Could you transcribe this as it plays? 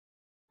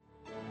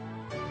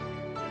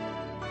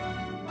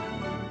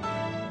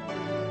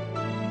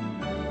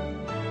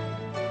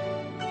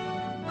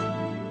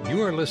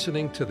You are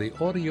listening to the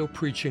audio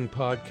preaching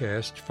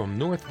podcast from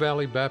North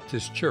Valley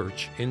Baptist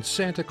Church in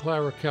Santa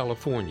Clara,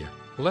 California,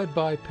 led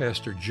by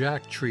Pastor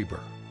Jack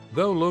Trieber.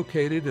 Though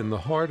located in the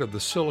heart of the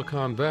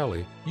Silicon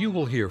Valley, you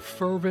will hear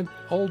fervent,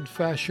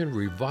 old-fashioned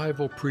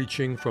revival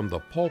preaching from the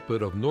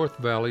pulpit of North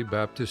Valley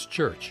Baptist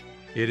Church.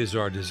 It is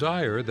our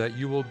desire that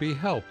you will be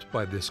helped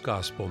by this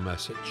gospel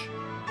message.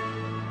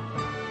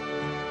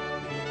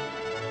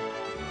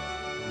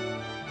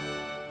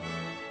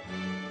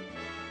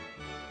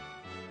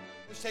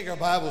 Let's take our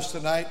Bibles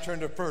tonight, turn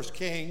to 1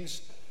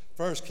 Kings,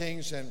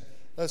 and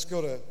let's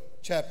go to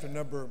chapter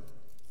number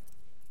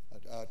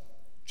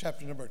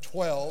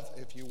 12,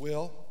 if you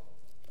will.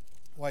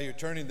 While you're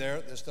turning there,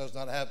 this does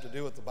not have to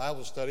do with the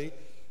Bible study,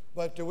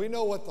 but do we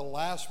know what the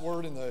last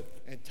word in the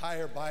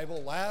entire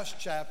Bible, last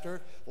chapter,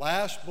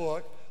 last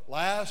book,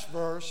 last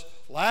verse,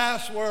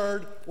 last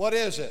word, what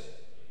is it?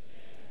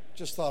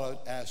 Just thought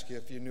I'd ask you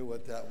if you knew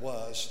what that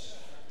was.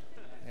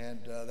 And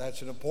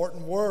that's an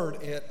important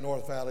word at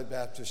North Valley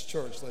Baptist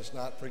Church. Let's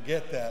not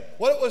forget that.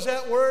 What was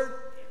that word?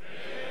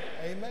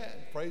 Amen. Amen.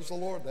 Praise the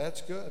Lord.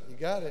 That's good. You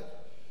got it.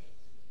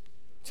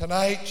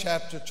 Tonight,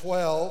 chapter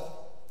 12,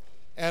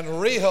 and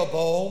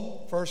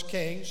Rehoboam, 1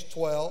 Kings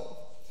 12,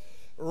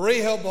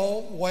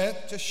 Rehoboam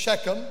went to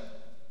Shechem,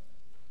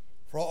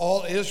 for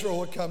all Israel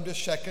would come to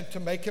Shechem to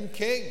make him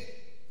king.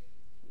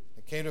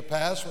 It came to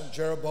pass when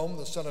Jeroboam,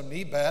 the son of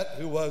Nebat,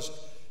 who was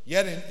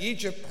yet in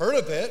Egypt, heard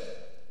of it,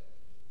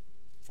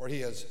 for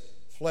he has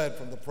fled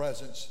from the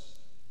presence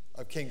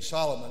of King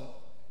Solomon,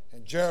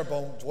 and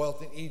Jeroboam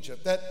dwelt in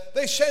Egypt, that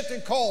they sent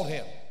and called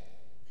him.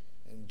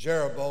 And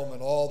Jeroboam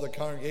and all the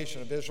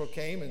congregation of Israel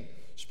came and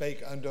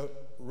spake unto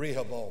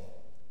Rehoboam,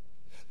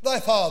 Thy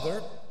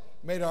father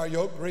made our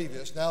yoke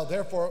grievous. Now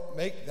therefore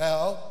make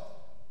thou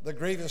the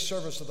grievous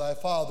service of thy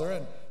father,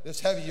 and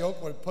this heavy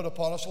yoke would put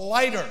upon us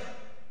lighter,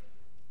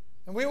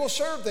 and we will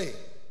serve thee.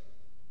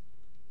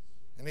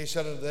 And he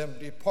said unto them,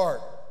 Depart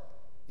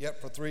yet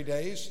for 3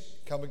 days,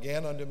 come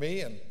again unto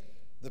me. And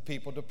the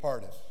people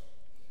departed.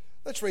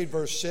 Let's read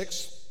verse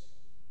 6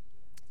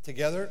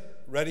 together.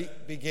 Ready,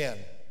 begin.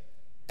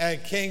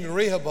 And King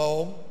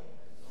Rehoboam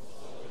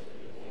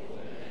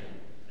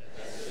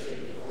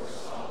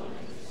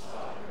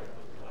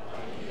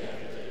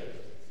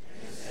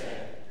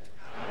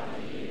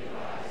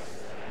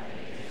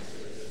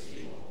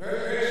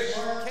very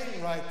smart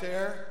king right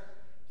there.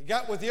 He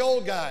got with the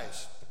old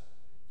guys.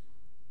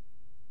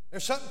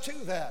 There's something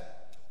to that.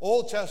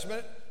 Old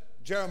Testament,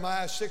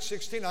 Jeremiah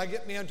 6:16, I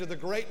get me unto the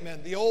great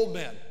men, the old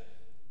men.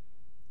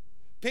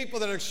 People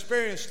that are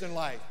experienced in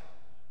life.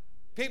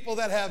 People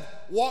that have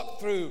walked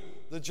through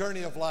the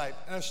journey of life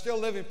and are still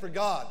living for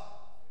God.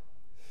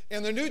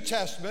 In the New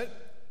Testament,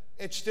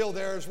 it's still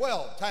there as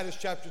well. Titus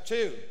chapter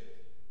 2.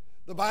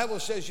 The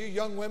Bible says, you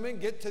young women,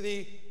 get to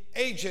the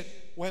aged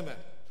women,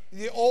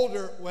 the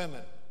older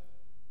women,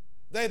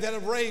 they that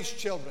have raised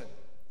children.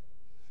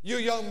 You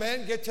young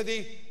men, get to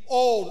the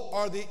old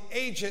or the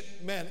aged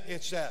men,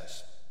 it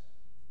says.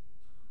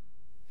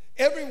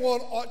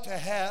 Everyone ought to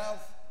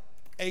have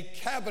a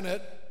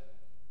cabinet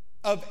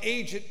of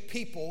aged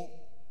people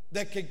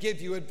that could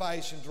give you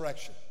advice and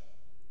direction.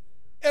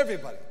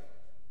 Everybody.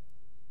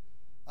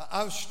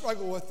 I've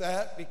struggled with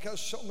that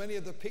because so many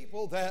of the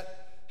people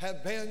that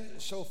have been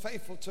so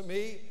faithful to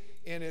me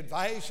in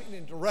advising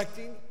and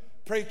directing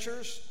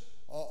preachers,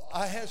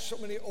 I had so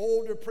many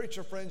older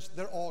preacher friends,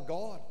 they're all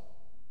gone.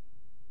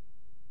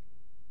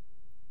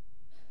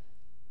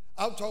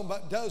 I'm talking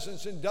about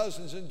dozens and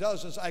dozens and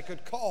dozens I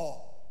could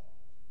call,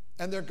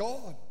 and they're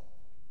gone.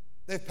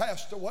 They've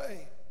passed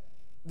away.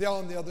 They're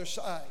on the other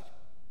side.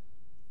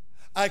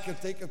 I can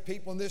think of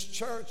people in this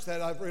church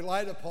that I've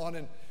relied upon,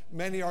 and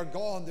many are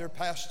gone. They're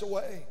passed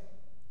away.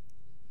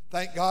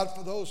 Thank God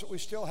for those that we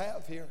still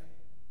have here.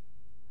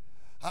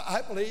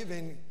 I believe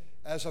in,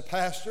 as a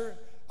pastor,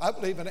 I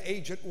believe an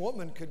aged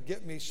woman could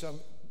give me some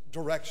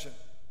direction.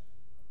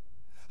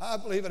 I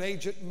believe an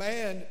aged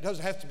man,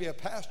 doesn't have to be a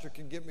pastor,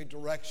 can give me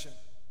direction.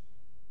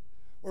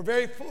 We're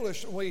very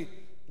foolish when we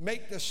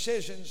make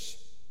decisions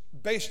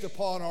based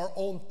upon our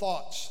own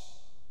thoughts.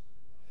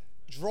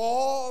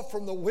 Draw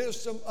from the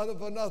wisdom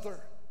of another.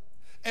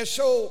 And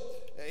so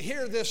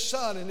here this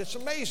son, and it's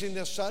amazing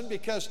this son,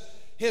 because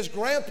his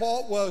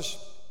grandpa was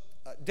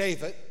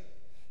David.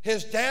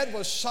 His dad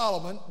was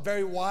Solomon,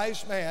 very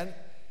wise man.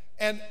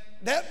 And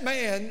that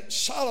man,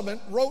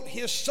 Solomon, wrote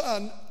his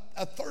son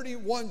a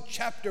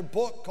 31-chapter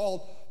book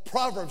called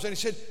Proverbs. And he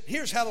said,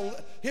 here's how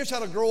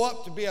to grow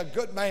up to be a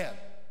good man.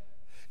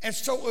 And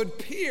so it would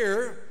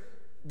appear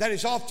that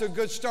he's off to a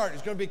good start.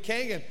 He's going to be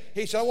king. And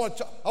he said, I want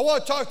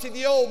to talk to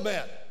the old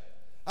men.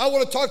 I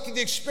want to talk to the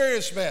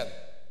experienced men.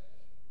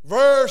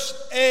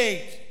 Verse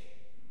 8.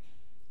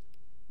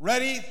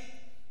 Ready?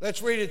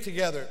 Let's read it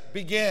together.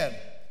 Begin.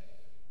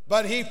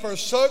 But he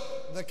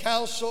forsook the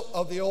counsel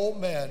of the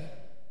old men.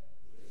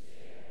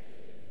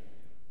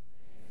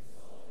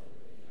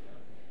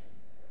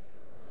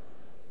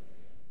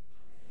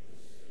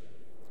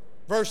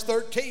 Verse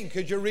 13,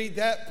 could you read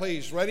that,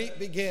 please? Ready?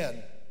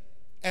 Begin.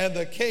 And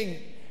the king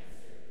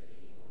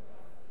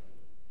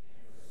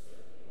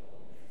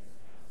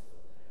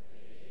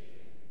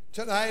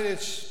Tonight,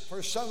 it's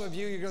for some of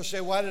you, you're going to say,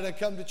 why did I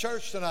come to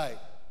church tonight?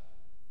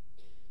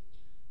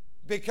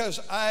 Because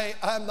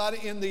I'm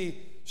not in the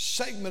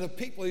segment of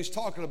people he's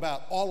talking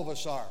about. All of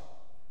us are.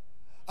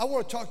 I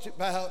want to talk to you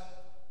about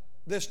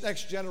this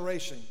next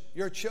generation,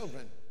 your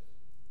children.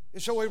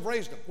 And so we've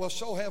raised them. Well,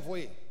 so have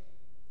we.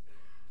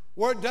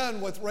 We're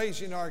done with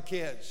raising our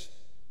kids.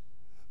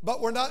 But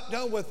we're not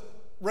done with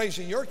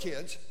raising your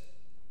kids.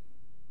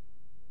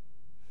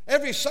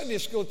 Every Sunday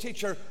school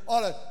teacher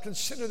ought to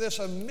consider this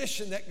a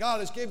mission that God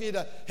has given you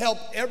to help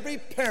every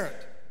parent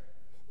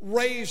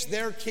raise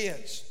their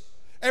kids.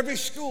 Every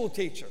school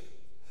teacher,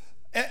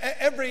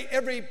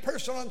 every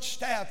person on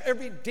staff,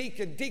 every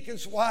deacon,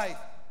 deacon's wife.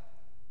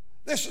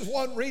 This is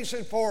one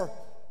reason for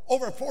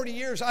over 40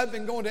 years I've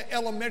been going to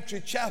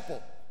elementary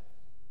chapel.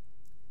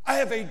 I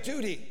have a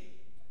duty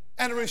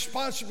and a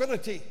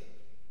responsibility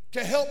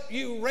to help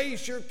you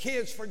raise your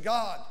kids for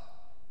God.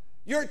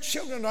 Your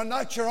children are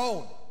not your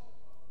own.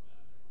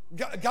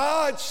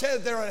 God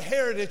said they're a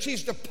heritage.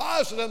 He's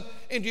deposited them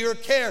into your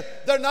care.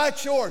 They're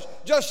not yours.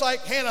 Just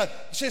like Hannah,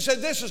 she said,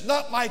 this is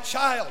not my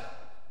child.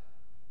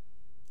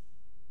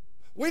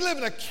 We live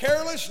in a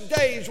careless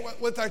days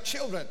with our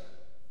children.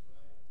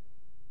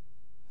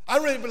 I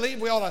really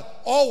believe we ought to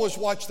always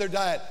watch their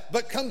diet.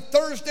 But come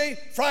Thursday,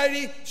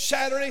 Friday,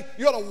 Saturday,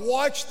 you ought to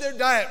watch their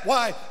diet.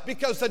 Why?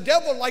 Because the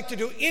devil would like to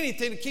do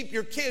anything to keep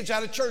your kids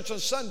out of church on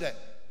Sunday.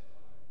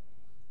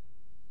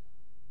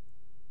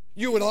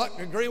 You would not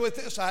agree with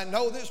this. I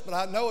know this, but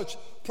I know it's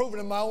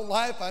proven in my own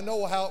life. I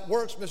know how it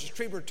works. Mrs.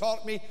 Trieber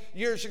taught me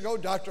years ago.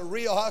 Dr.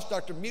 Riojas,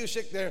 Dr.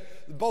 Music, they're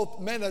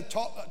both men have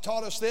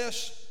taught us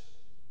this.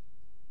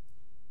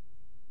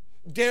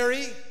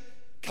 Dairy,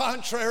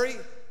 contrary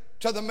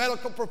to the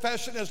medical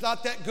profession, is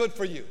not that good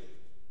for you.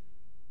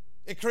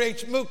 It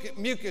creates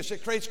mucus.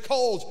 It creates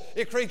colds.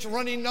 It creates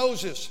runny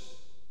noses.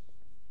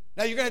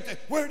 Now you're going to have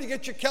to, where do you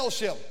get your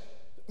calcium?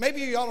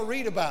 Maybe you ought to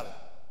read about it.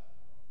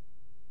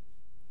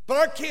 But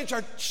our kids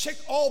are sick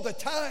all the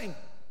time.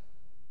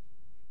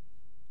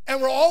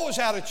 And we're always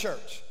out of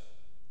church.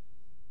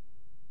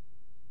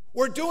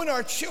 We're doing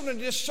our children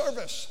a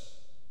disservice.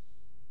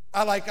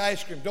 I like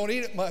ice cream. Don't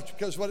eat it much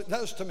because what it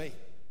does to me.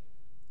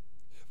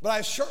 But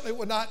I certainly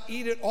would not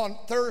eat it on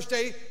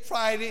Thursday,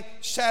 Friday,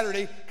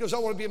 Saturday because I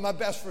want to be my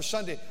best for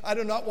Sunday. I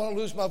do not want to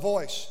lose my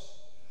voice.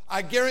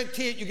 I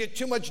guarantee it, you get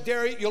too much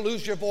dairy, you'll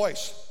lose your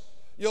voice.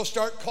 You'll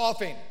start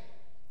coughing.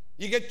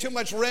 You get too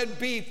much red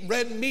beef,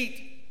 red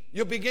meat,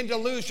 you'll begin to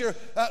lose your...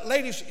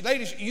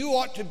 Ladies, you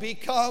ought to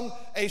become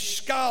a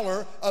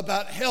scholar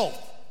about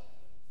health.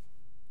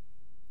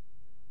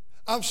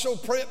 I'm so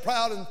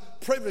proud and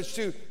privileged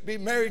to be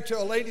married to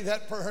a lady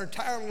that for her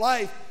entire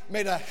life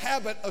made a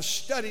habit of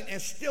studying, and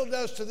still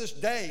does to this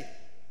day,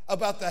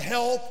 about the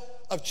health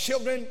of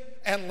children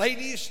and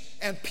ladies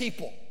and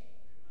people.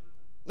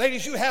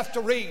 Ladies, you have to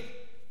read.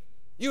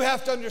 You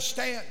have to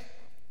understand.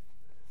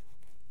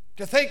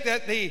 To think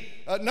that the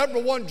number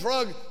one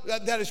drug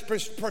that is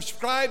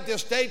prescribed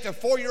this day to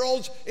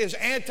 4-year-olds is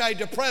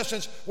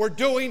antidepressants, we're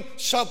doing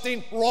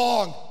something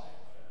wrong.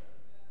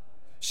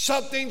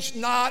 Something's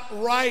not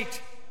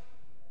right.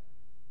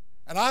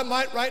 And I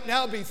might right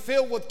now be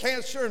filled with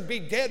cancer and be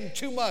dead in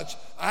 2 months.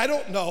 I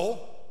don't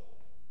know.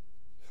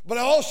 But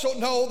I also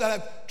know that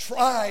I've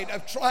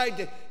tried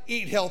to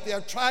eat healthy.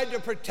 I've tried to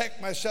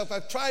protect myself.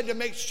 I've tried to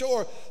make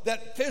sure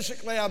that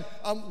physically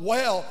I'm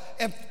well.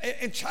 And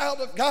child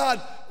of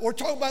God, we're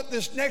talking about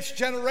this next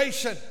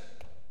generation.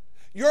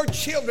 Your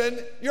children,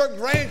 your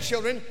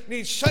grandchildren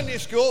need Sunday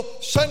school,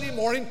 Sunday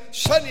morning,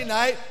 Sunday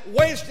night,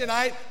 Wednesday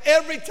night.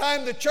 Every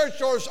time the church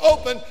doors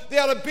open, they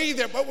ought to be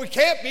there. But we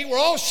can't be. We're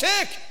all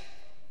sick.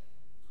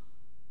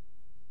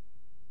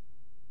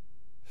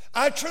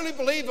 I truly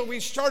believe that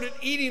we started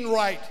eating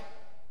right,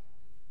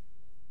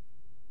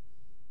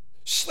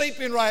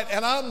 sleeping right,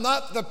 and I'm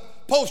not the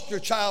poster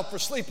child for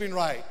sleeping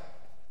right.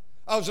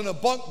 I was in a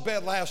bunk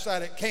bed last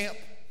night at camp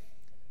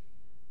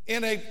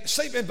in a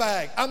sleeping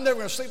bag. I'm never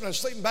going to sleep in a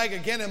sleeping bag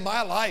again in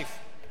my life.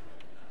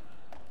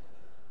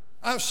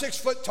 I'm 6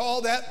 foot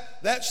tall.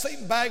 That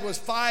sleeping bag was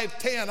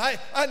 5'10".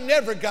 I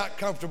never got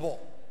comfortable.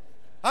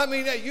 I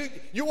mean,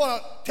 you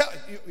want to tell?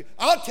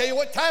 I'll tell you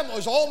what time it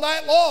was all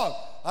night long.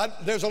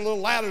 There's a little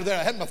ladder there.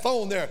 I had my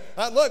phone there.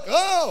 I look,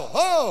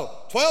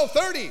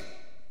 12:30.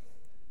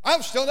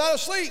 I'm still not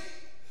asleep.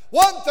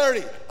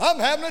 1:30. I'm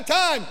having a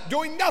time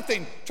doing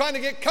nothing, trying to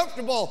get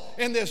comfortable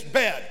in this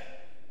bed.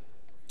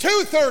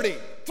 2:30,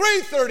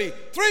 3:30,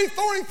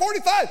 3:40,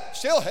 45.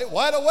 Still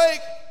wide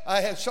awake.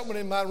 I had someone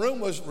in my room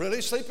was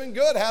really sleeping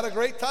good. Had a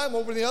great time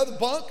over in the other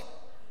bunk.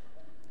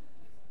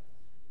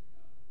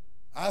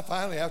 I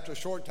finally, after a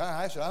short time,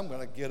 I said, I'm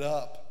going to get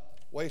up,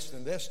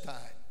 wasting this time.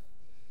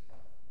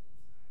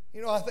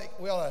 You know, I think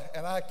we ought to,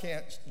 and I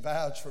can't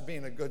vouch for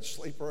being a good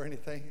sleeper or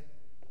anything.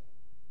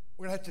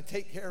 We're going to have to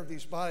take care of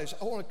these bodies.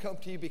 I want to come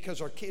to you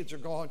because our kids are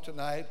gone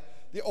tonight,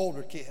 the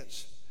older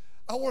kids.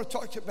 I want to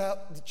talk to you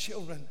about the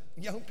children,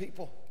 young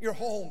people, your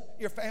home,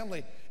 your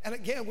family. And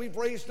again, we've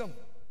raised them.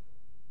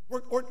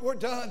 We're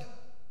done.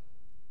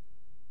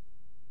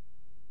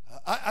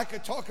 I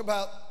could talk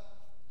about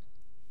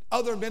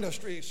other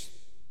ministries,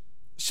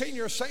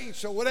 senior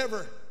saints or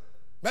whatever,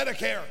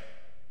 Medicare.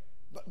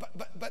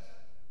 But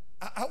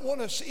I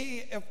want to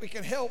see if we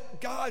can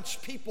help God's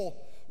people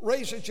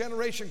raise a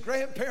generation.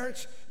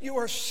 Grandparents, you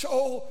are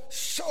so,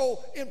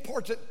 so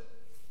important.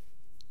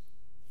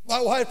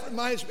 My wife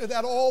reminds me of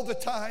that all the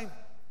time.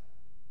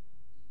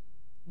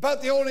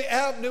 But the only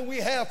avenue we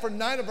have for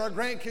 9 of our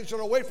grandkids that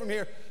are away from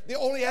here, the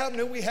only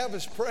avenue we have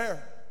is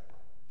prayer.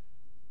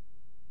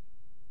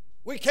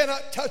 We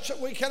cannot touch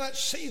them. We cannot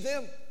see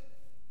them.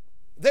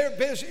 They're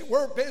busy.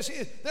 We're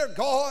busy. They're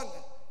gone.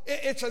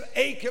 It's an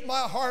ache in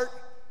my heart.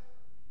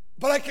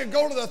 But I can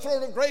go to the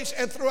throne of grace,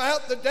 and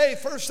throughout the day,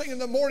 first thing in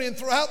the morning and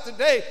throughout the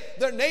day,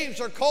 their names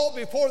are called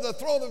before the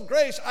throne of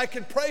grace. I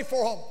can pray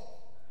for them.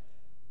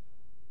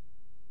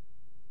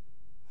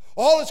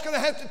 All it's going to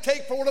have to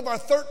take for one of our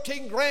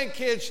 13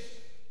 grandkids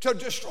to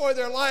destroy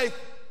their life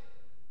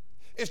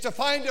is to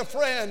find a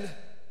friend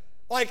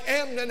like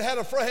Amnon had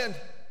a friend.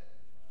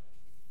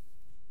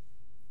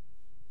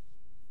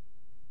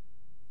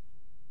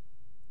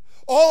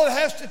 All it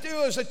has to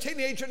do is a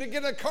teenager to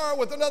get in a car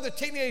with another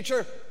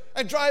teenager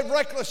and drive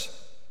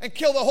reckless and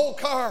kill the whole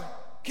car,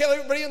 kill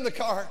everybody in the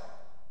car.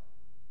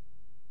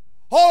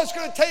 All it's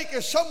going to take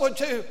is someone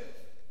to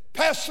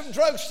pass some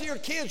drugs to your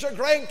kids or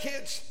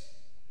grandkids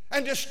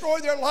and destroy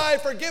their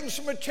life, or give them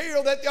some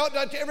material that they ought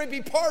not to ever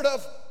be part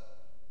of,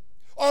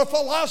 or a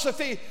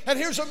philosophy. And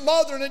here's a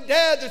mother and a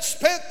dad that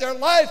spent their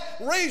life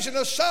raising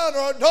a son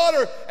or a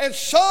daughter, and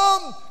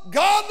some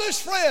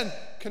godless friend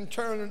can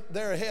turn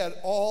their head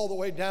all the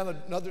way down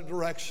another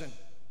direction.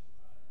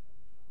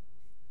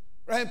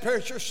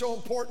 Grandparents, you're so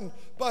important.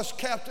 Bus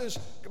captains,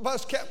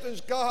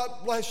 God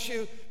bless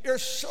you. You're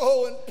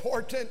so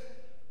important.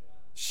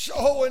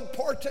 So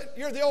important.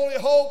 You're the only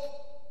hope.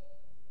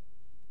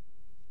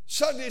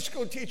 Sunday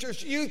school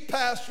teachers, youth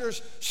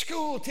pastors,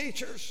 school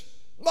teachers,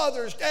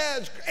 mothers,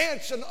 dads,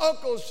 aunts and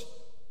uncles,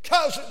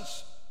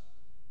 cousins.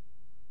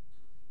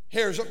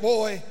 Here's a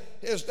boy.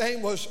 His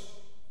name was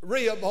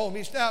Rehoboam.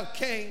 He's now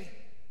king.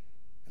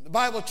 And the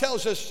Bible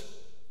tells us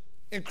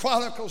in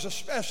Chronicles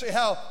especially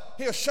how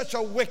he was such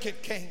a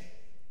wicked king.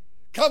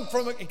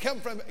 He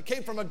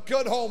came from a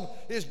good home.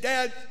 His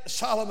dad,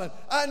 Solomon.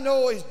 I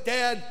know his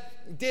dad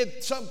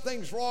did some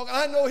things wrong.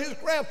 I know his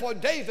grandpa,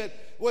 David,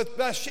 with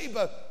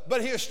Bathsheba,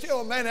 but he is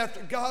still a man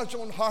after God's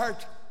own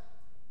heart.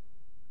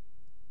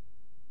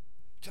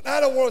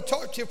 Tonight I want to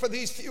talk to you for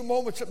these few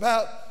moments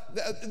about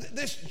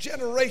this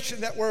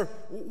generation that were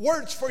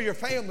words for your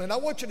family. And I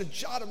want you to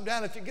jot them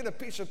down if you get a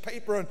piece of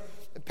paper and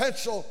a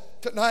pencil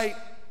tonight.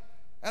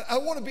 And I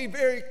want to be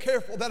very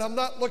careful that I'm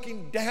not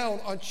looking down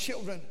on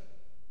children.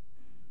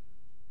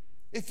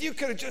 If you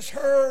could have just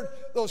heard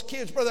those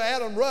kids, Brother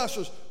Adam Russ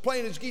was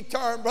playing his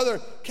guitar, and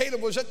Brother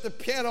Caleb was at the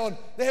piano, and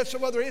they had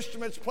some other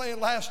instruments playing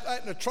last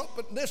night, and a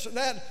trumpet, and this and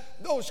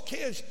that. Those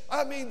kids,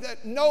 I mean,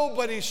 that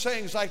nobody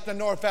sings like the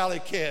North Valley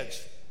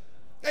kids.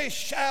 They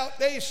shout,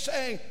 they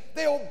sing,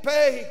 they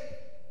obey.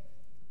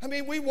 I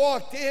mean, we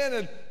walked in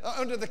and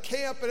under the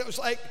camp, and it was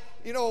like,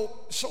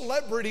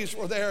 celebrities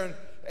were there,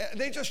 and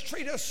they just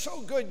treat us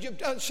so good. You've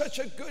done such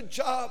a good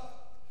job.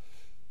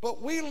 But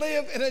we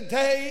live in a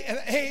day and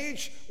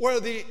age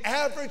where the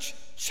average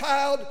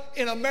child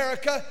in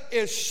America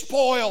is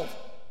spoiled.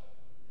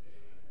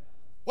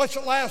 What's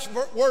the last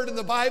word in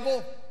the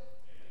Bible?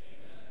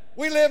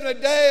 We live in a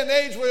day and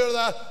age where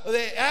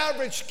the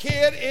average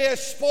kid is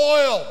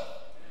spoiled.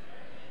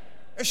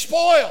 They're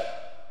spoiled.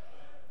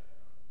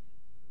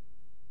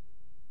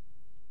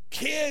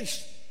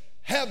 Kids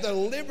have the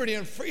liberty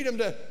and freedom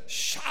to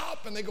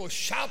shop, and they go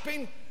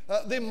shopping.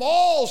 The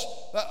malls,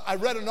 I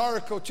read an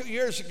article 3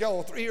 years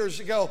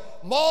ago,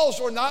 malls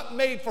were not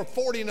made for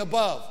 40 and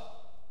above.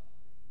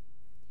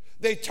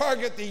 They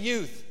target the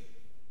youth.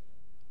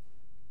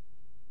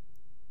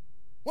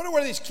 Wonder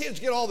where these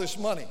kids get all this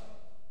money.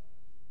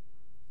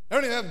 They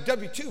don't even have a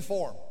W-2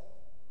 form.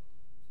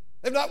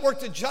 They've not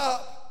worked a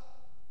job.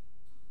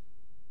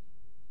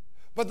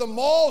 But the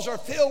malls are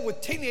filled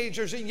with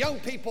teenagers and young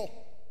people.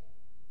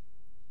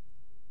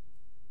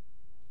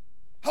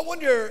 I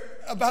wonder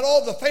about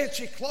all the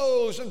fancy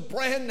clothes and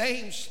brand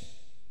names.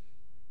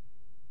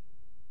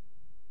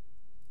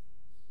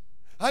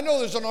 I know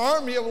there's an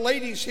army of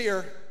ladies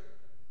here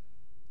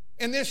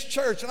in this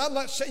church, and I'm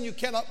not saying you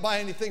cannot buy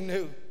anything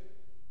new,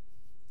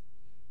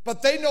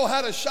 but they know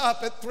how to shop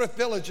at thrift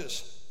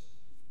villages,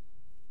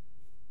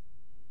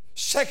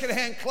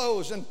 secondhand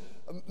clothes, and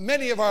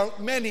many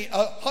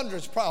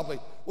hundreds probably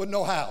would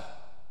know how.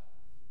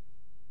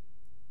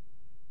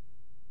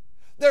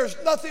 There's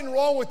nothing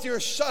wrong with your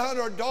son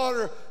or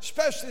daughter,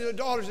 especially the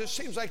daughters. It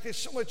seems like it's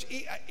so much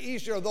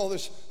easier, though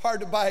it's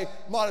hard to buy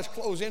modest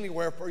clothes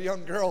anywhere for a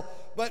young girl.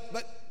 But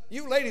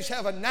you ladies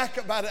have a knack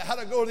about it, how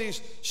to go to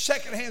these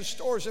secondhand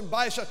stores and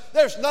buy stuff.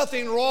 There's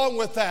nothing wrong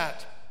with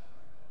that.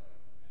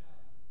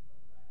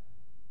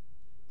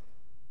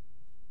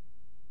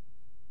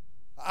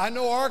 I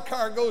know our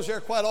car goes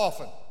there quite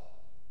often.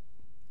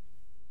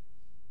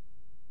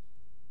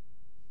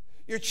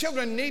 Your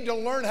children need to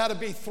learn how to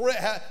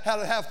how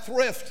to have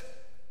thrift.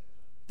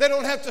 They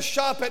don't have to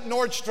shop at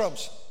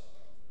Nordstrom's.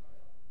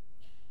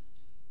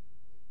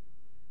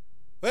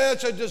 Well,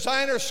 it's a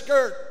designer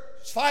skirt.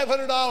 It's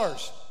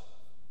 $500.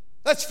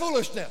 That's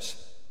foolishness.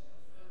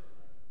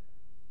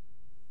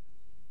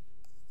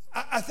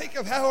 I think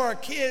of how our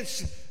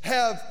kids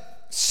have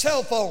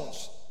cell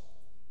phones.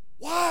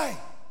 Why?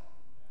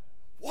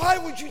 Why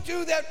would you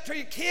do that to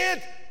your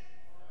kid?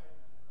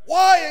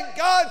 Why in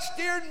God's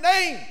dear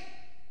name?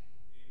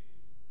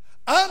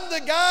 I'm the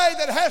guy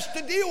that has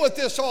to deal with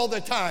this all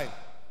the time.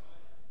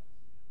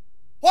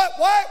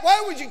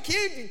 Why would you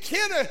give your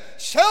kid a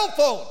cell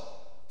phone?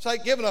 It's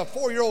like giving a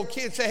 4-year-old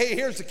kid, say, hey,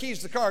 here's the keys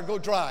to the car, go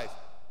drive.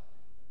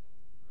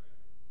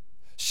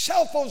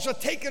 Cell phones are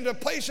taken to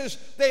places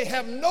they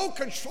have no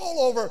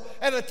control over,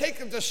 and are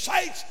taken to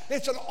sites.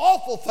 It's an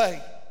awful thing.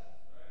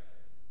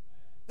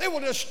 They will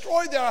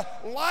destroy their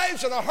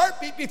lives in a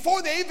heartbeat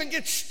before they even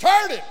get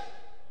started.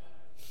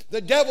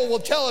 The devil will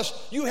tell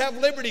us, you have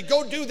liberty,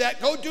 go do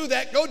that, go do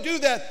that, go do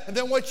that. And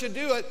then once you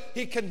do it,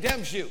 he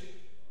condemns you.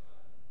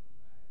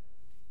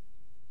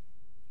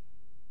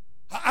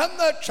 I'm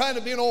not trying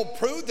to be an old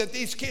prude that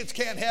these kids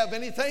can't have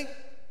anything.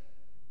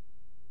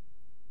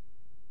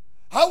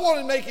 I want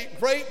to make it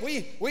great.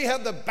 We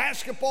have the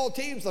basketball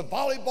teams, the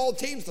volleyball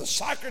teams, the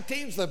soccer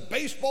teams, the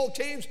baseball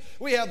teams.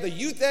 We have the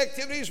youth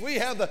activities. We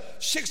have the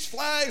Six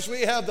Flags.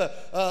 We have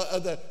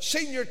the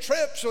senior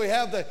trips. We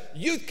have the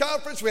youth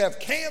conference. We have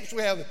camps.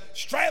 We have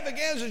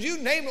extravaganzas. You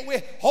name it. We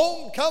have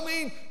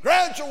homecoming,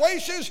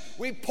 graduations.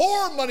 We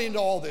pour money into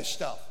all this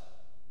stuff.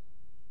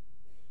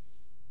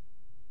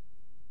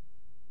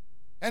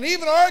 And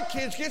even our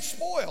kids get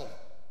spoiled.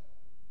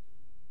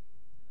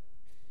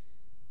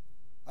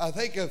 I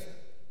think of,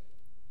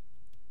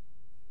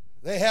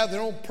 they have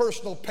their own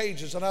personal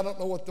pages, and I don't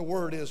know what the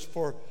word is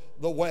for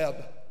the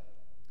web.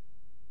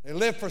 They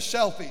live for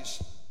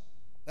selfies.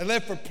 They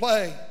live for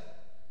play.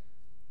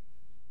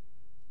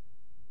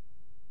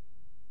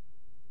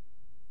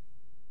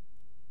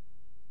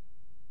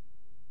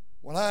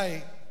 When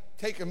I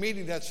take a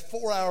meeting that's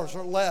 4 hours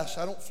or less,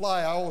 I don't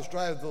fly. I always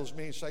drive those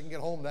meetings so I can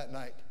get home that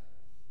night.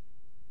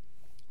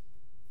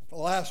 For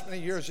the last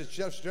many years, it's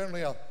just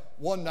generally a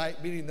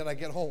one-night meeting that I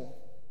get home.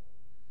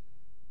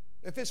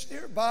 If it's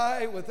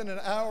nearby, within an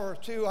hour or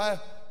two, I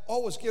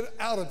always get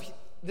out of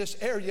this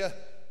area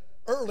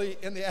early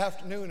in the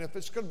afternoon if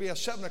it's going to be a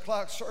 7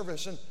 o'clock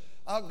service. And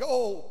I'll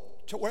go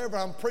to wherever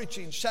I'm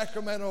preaching,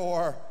 Sacramento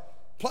or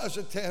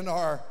Pleasanton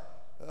or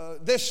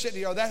this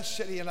city or that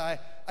city, and I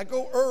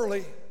go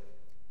early.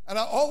 And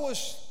I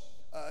always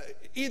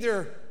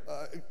either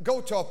go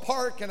to a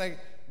park and I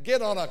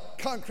get on a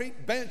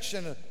concrete bench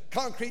and a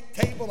concrete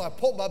table and I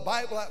pull my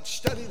Bible out and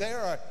study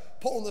there, or I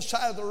pull on the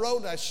side of the road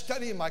and I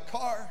study in my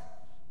car.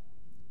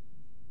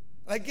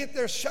 And I get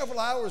there several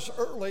hours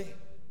early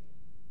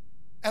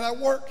and I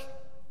work.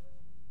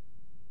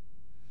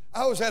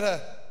 I was at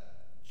a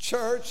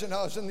church and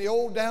I was in the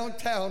old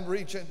downtown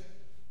region,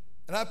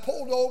 and I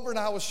pulled over and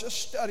I was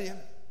just studying.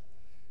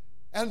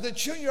 And the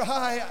junior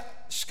high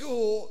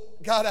school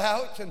got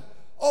out, and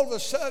all of a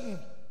sudden,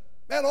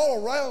 man,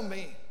 all around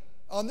me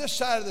on this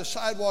side of the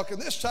sidewalk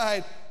and this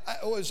side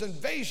was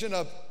invasion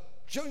of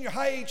junior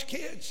high age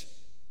kids.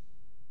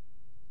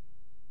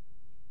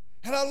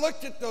 And I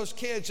looked at those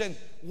kids, and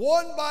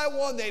one by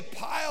one they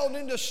piled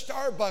into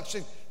Starbucks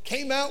and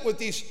came out with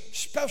these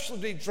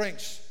specialty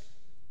drinks,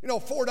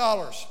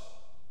 $4.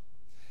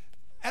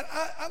 And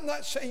I'm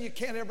not saying you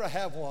can't ever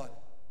have one.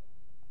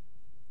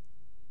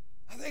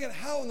 I'm thinking,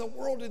 how in the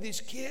world do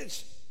these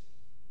kids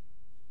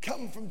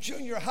come from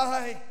junior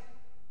high,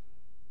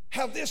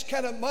 have this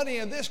kind of money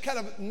and this kind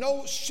of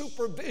no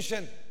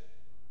supervision,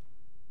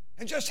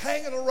 and just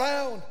hanging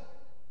around?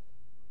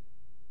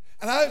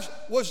 And I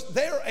was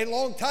there a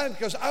long time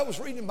because I was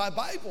reading my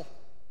Bible.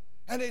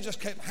 And they just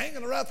kept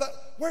hanging around. I thought,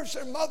 where's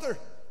their mother?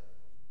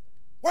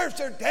 Where's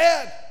their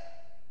dad?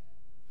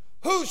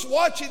 Who's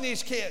watching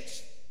these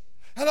kids?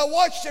 And I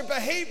watched their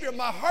behavior.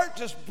 My heart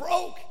just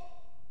broke.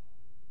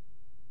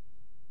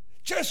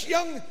 Just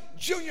young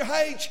junior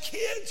high age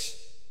kids.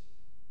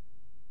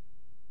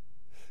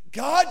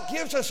 God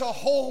gives us a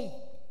home.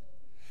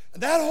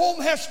 And that home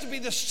has to be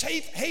the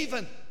safe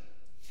haven.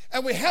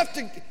 And we have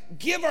to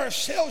give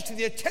ourselves to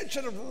the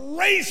attention of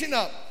raising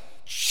up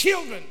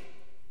children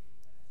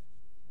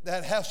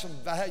that have some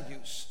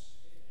values.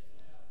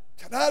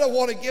 Tonight I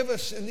want to give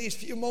us, in these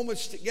few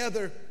moments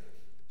together,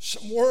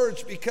 some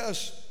words,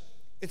 because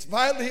it's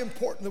vitally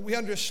important that we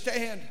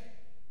understand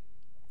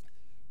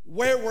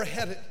where we're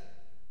headed.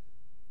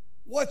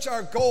 What's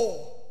our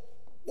goal?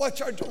 What's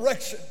our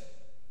direction?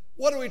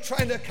 What are we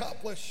trying to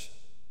accomplish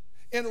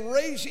in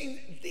raising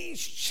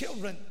these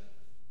children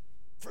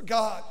for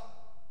God?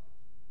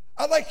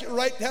 I'd like you to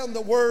write down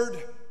the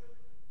word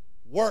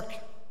work.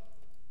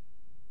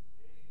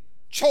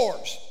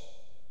 Chores.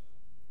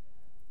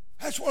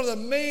 That's one of the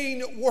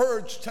main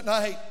words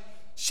tonight.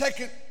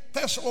 2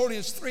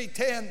 Thessalonians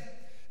 3:10.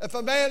 If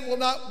a man will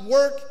not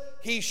work,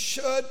 he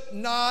should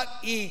not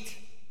eat.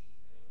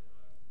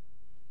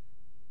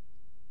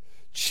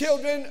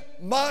 Children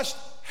must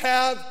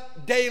have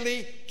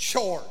daily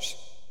chores.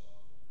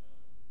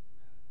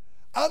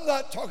 I'm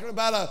not talking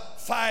about a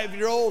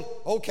 5-year-old,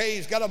 okay,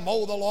 he's got to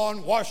mow the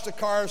lawn, wash the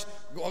cars,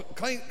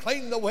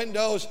 clean the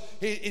windows.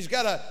 He's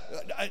got to,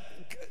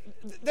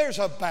 there's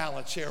a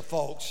balance here,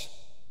 folks.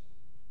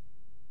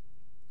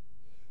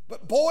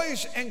 But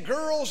boys and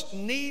girls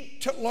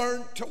need to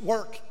learn to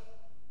work.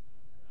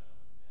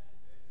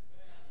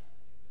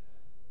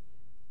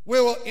 We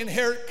will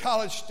inherit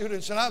college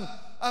students, and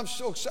I'm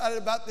so excited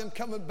about them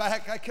coming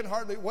back. I can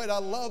hardly wait. I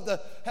love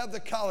to have the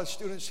college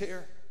students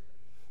here.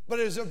 But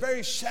it is a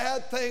very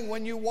sad thing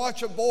when you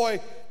watch a boy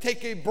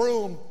take a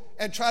broom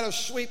and try to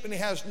sweep, and he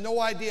has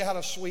no idea how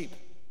to sweep.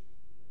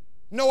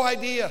 No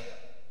idea.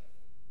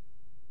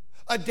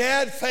 A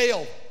dad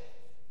failed.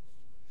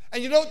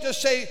 And you don't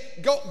just say,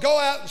 go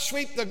out and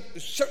sweep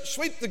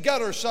the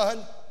gutter, son.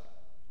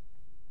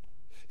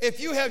 If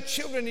you have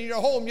children in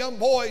your home, young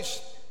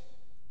boys,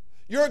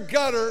 your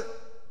gutter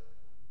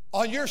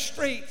on your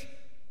street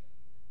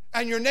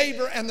and your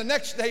neighbor and the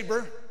next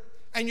neighbor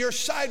and your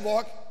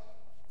sidewalk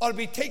ought to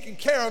be taken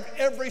care of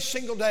every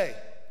single day.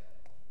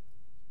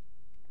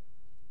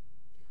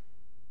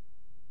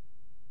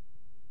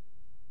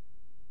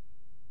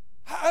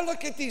 I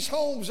look at these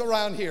homes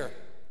around here.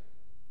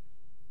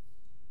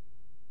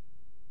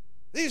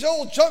 These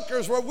old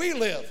junkers where we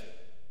live,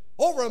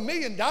 over $1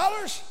 million.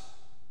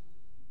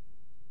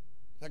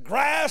 The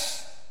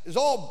grass is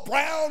all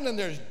brown, and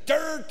there's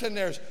dirt, and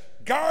there's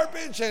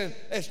garbage, and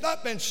it's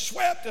not been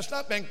swept, it's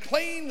not been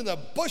cleaned, and the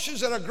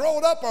bushes that are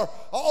growing up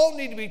all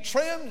need to be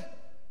trimmed,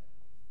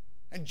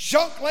 and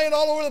junk laying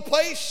all over the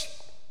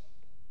place.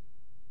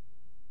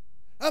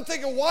 I'm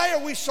thinking, why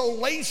are we so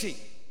lazy?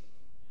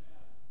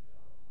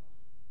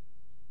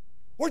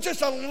 We're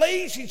just a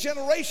lazy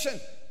generation.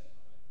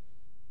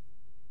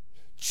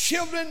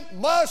 Children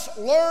must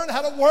learn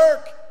how to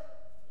work.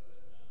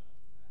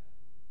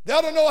 They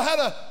ought to know how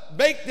to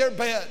make their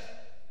bed.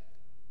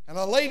 And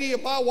a lady,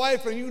 my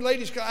wife, and you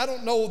ladies, I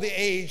don't know the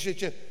age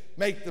that you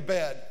make the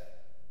bed.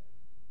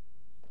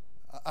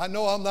 I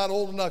know I'm not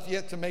old enough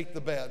yet to make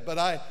the bed, but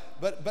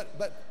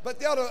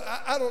they ought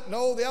to, I don't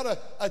know, they ought to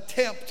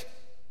attempt.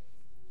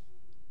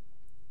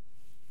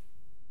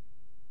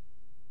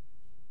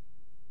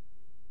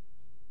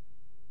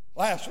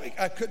 Last week,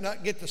 I could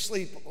not get to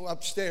sleep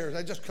upstairs.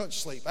 I just couldn't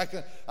sleep.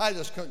 I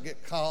just couldn't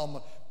get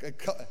calm,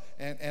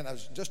 and I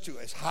was just too,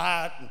 it's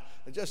hot, and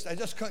I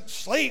just couldn't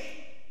sleep.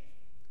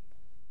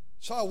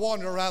 So I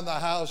wandered around the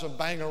house and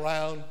bang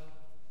around.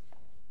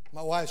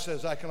 My wife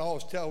says, I can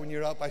always tell when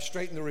you're up. I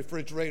straighten the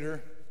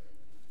refrigerator,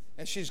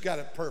 and she's got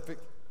it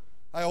perfect.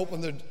 I open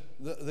the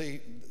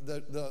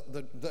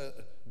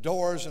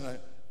doors in the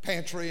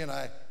pantry, and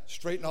I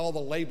straighten all the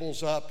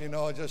labels up. You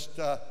know,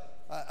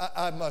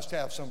 I must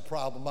have some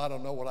problem. I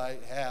don't know what I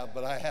have,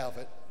 but I have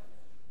it.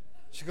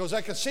 She goes,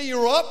 I can see you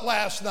were up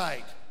last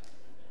night.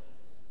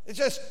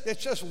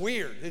 It's just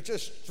weird. It's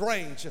just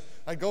strange.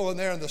 I go in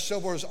there and the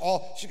silverware is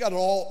she got it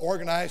all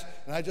organized,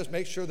 and I just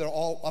make sure they're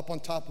all up on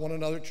top of one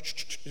another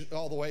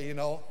all the way, you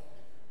know.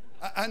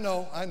 I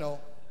know.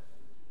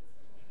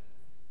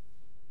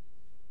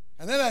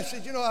 And then I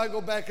said, I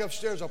go back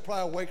upstairs, I'll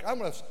probably wake. I'm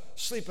going to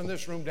sleep in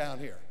this room down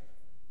here.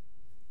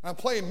 I'm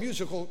playing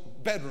musical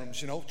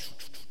bedrooms,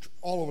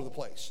 all over the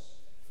place.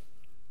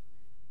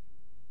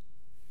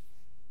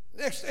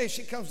 Next day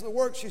she comes to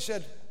work, she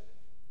said,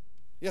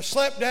 you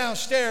slept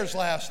downstairs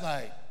last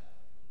night.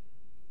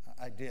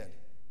 I did.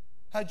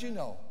 How'd you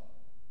know?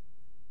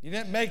 You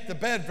didn't make the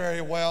bed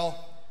very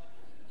well.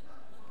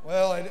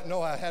 Well, I didn't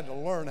know I had to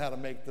learn how to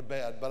make the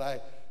bed, but I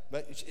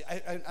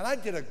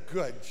did a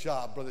good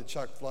job, Brother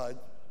Chuck Flood.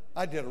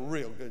 I did a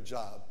real good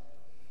job.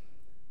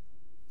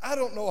 I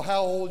don't know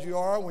how old you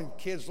are when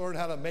kids learn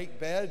how to make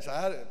beds.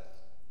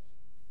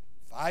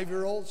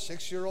 5-year-olds,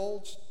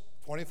 6-year-olds,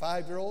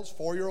 25-year-olds,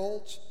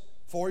 4-year-olds,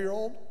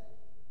 4-year-old.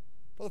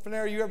 Brother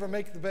Fanera, you ever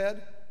make the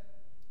bed?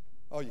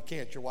 Oh, you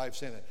can't. Your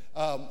wife's in it.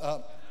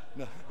 No.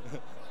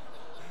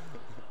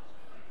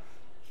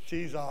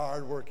 She's a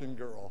hard-working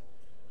girl.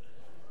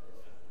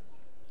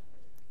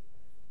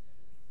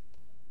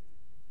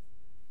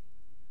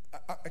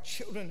 Our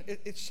children,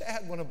 it's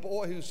sad when a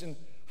boy who's in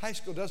high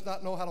school does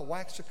not know how to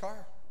wax a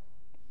car.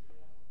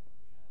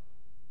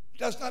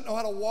 Does not know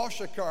how to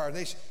wash a car.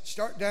 They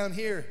start down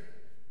here.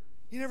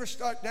 You never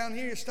start down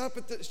here. You start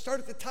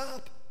at the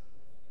top.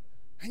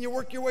 And you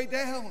work your way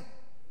down.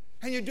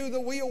 And you do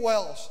the wheel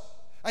wells.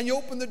 And you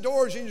open the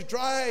doors and you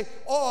dry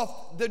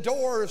off the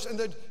doors and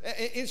the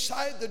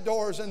inside the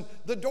doors and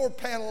the door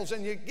panels,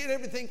 and you get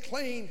everything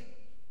clean.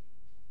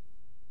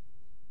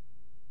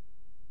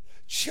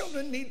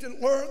 Children need to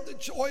learn the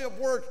joy of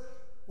work.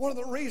 One of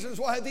the reasons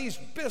why these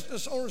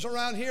business owners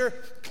around here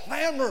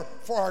clamor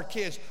for our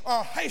kids,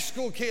 our high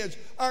school kids,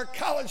 our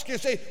college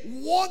kids. They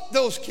want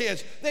those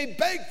kids. They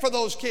beg for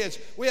those kids.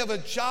 We have a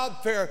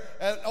job fair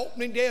at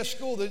opening day of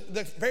school.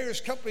 The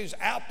various companies,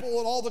 Apple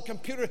and all the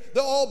computer,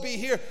 they'll all be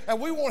here, and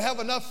we won't have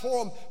enough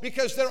for them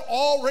because they're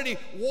already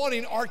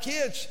wanting our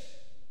kids.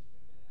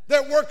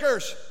 They're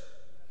workers.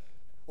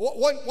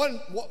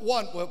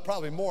 Well,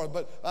 probably more,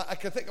 but I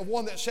can think of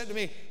one that said to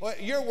me, well,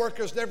 your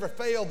workers never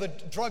fail the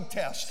drug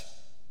test.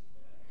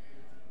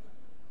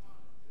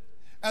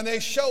 and they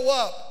show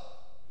up.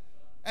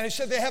 And he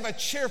said they have a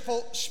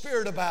cheerful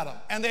spirit about them,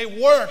 and they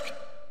work.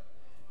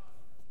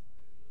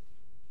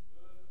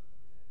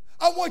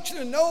 I want you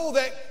to know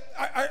that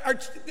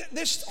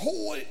this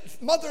whole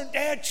mother and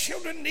dad,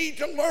 children need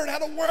to learn how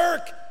to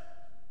work.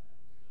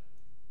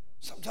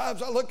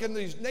 Sometimes I look in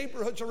these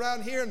neighborhoods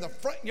around here, and the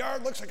front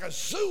yard looks like a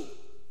zoo.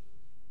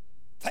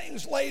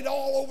 Things laid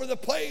all over the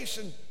place,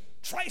 and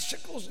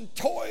tricycles and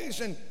toys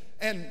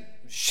and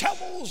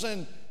shovels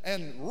and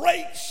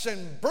rakes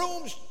and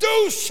brooms.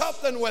 Do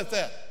something with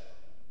it.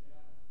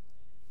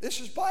 This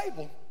is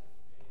Bible.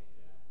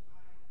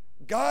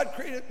 God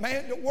created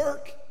man to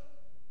work.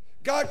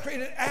 God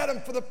created Adam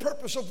for the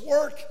purpose of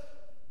work.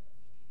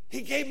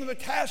 He gave him a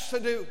task to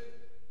do.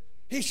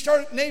 He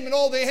started naming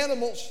all the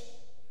animals.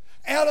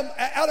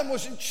 Adam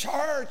was in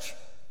charge.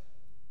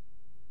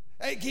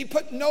 He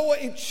put Noah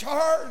in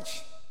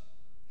charge.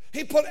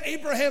 He put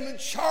Abraham in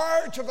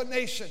charge of a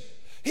nation.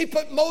 He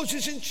put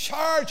Moses in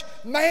charge.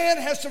 Man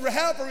has to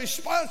have a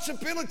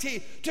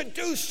responsibility to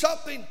do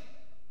something.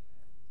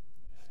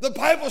 The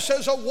Bible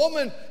says a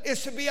woman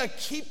is to be a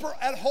keeper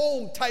at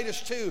home,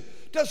 Titus 2.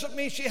 Doesn't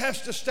mean she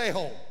has to stay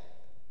home.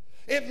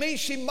 It means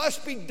she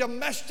must be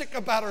domestic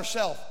about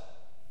herself.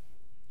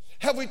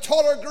 Have we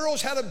taught our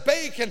girls how to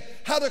bake and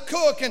how to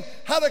cook and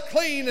how to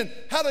clean and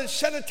how to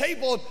set a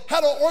table and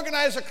how to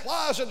organize a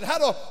closet and how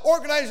to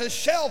organize a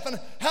shelf and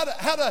how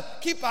to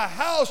keep a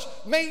house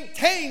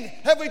maintained?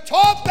 Have we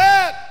taught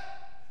that?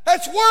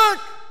 That's work.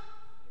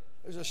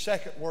 There's a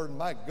second word.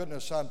 My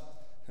goodness,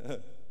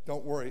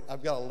 don't worry.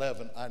 I've got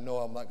 11. I know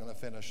I'm not going to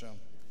finish them.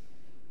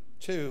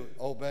 2,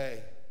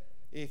 obey.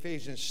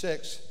 Ephesians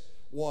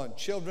 6:1.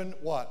 Children,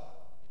 what?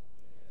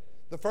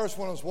 The first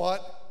one is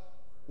what?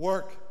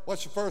 Work.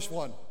 What's the first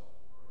one?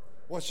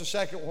 What's the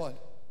second one?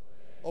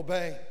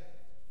 Obey.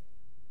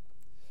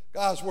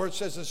 God's word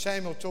says in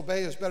Samuel, to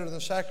obey is better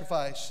than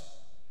sacrifice.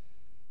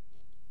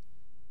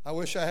 I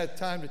wish I had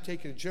time to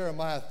take you to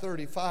Jeremiah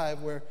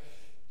 35, where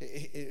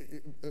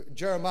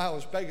Jeremiah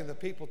was begging the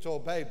people to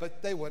obey,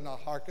 but they would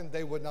not hearken.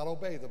 They would not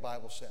obey, the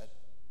Bible said.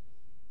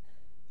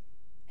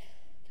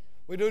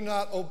 We do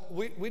not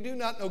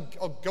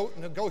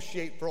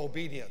negotiate for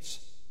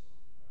obedience.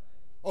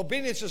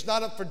 Obedience is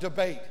not up for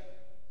debate.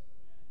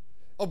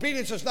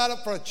 Obedience is not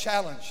up for a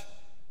challenge.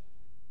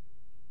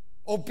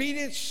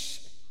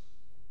 Obedience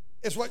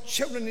is what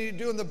children need to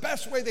do, and the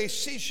best way they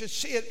should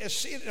see it is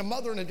see it in a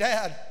mother and a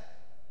dad.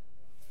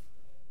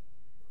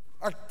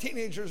 Our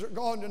teenagers are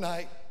gone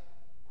tonight.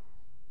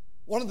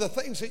 One of the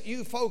things that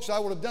you folks, I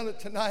would have done it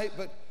tonight,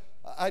 but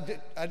I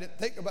didn't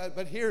think about it,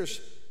 but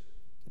here's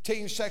the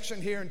teen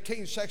section here and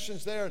teen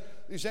sections there,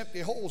 these empty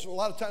holes, a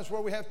lot of times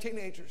where we have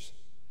teenagers.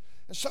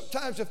 And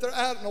sometimes if they're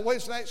out in a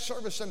Wednesday night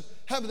service and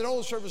having their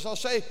own service, I'll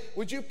say,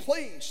 would you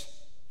please,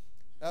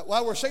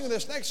 while we're singing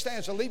this next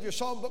stanza, leave your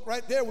song book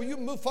right there. Will you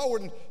move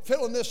forward and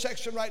fill in this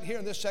section right here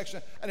in this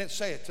section? I didn't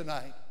say it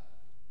tonight.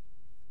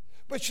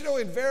 But you know,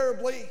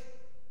 invariably,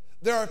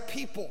 there are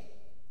people,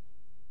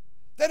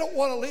 they don't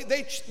want to leave.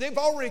 They've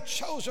already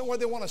chosen where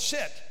they want to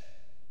sit.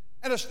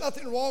 And there's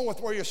nothing wrong with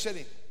where you're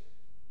sitting.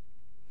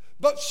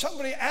 But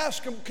somebody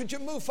asked them, could you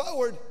move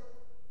forward?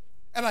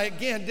 And I,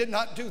 again, did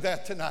not do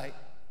that tonight.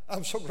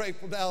 I'm so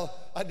grateful now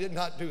I did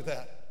not do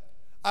that.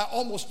 I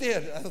almost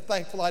did. I'm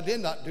thankful I did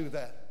not do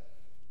that.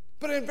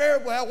 But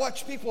invariably, I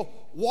watch people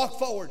walk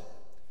forward,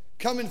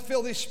 come and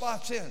fill these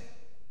spots in.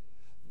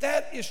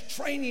 That is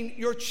training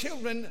your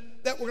children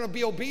that we're going to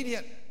be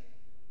obedient.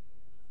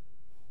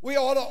 We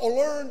ought to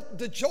learn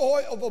the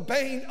joy of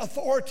obeying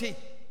authority.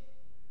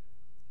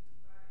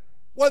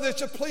 Whether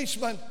it's a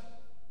policeman,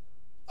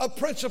 a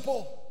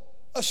principal,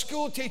 a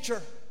school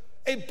teacher,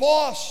 a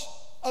boss,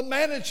 a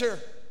manager,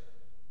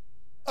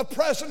 a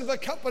president of a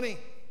company,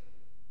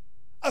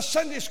 a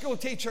Sunday school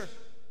teacher,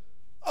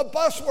 a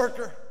bus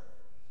worker.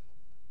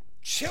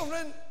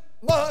 Children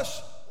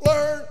must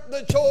learn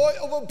the joy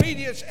of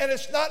obedience, and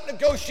it's not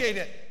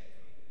negotiated,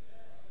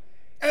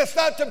 and it's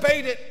not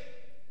debated.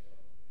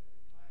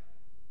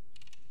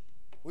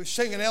 We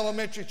sing in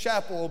elementary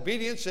chapel,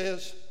 obedience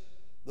is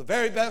the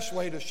very best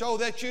way to show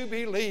that you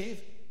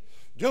believe,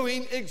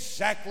 doing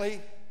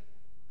exactly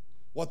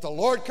what the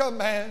Lord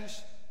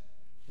commands,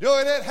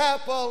 doing it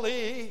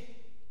happily.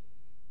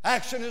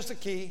 Action is the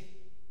key.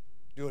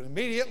 Do it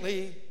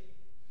immediately.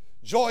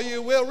 Joy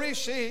you will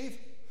receive.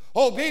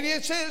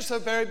 Obedience is the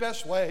very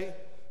best way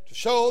to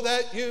show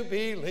that you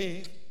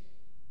believe.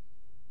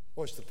 Of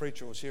course, the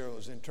preacher was here,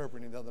 was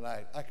interpreting the other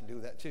night. I can do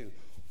that too.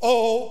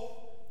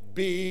 O-B-E-D-I-E-N-C-A-E.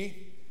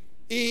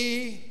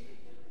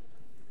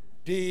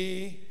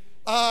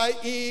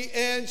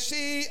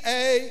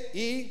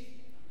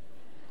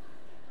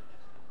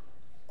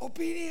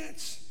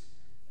 Obedience.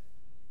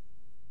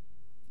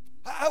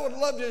 I would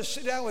love to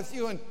sit down with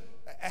you and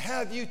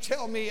have you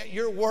tell me at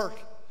your work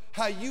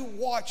how you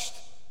watched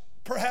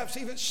perhaps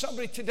even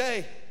somebody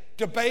today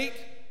debate,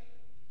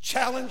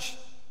 challenge,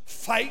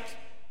 fight.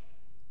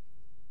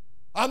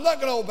 I'm not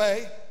going to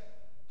obey.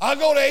 I'll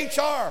go to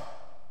HR.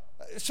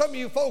 Some of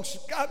you folks,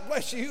 God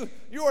bless you,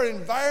 you are in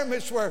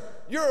environments where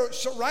you're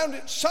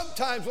surrounded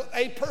sometimes with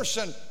a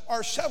person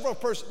or several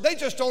persons. They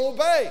just don't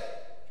obey.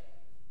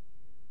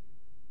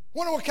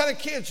 Wonder what kind of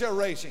kids they're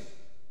raising.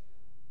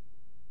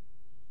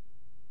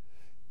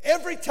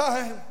 Every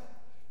time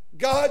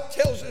God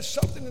tells us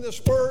something in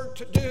this word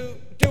to do,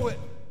 do it.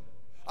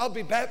 I'll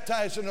be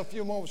baptized in a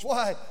few moments.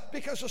 Why?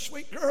 Because a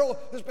sweet girl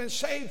has been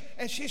saved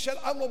and she said,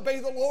 I'm going to obey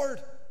the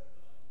Lord.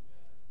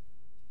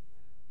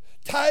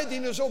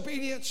 Tithing is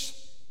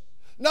obedience.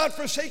 Not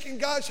forsaking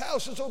God's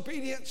house is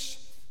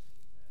obedience.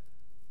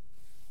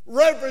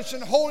 Reverence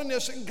and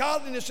holiness and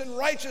godliness and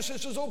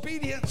righteousness is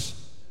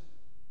obedience.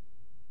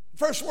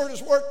 First word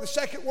is work. The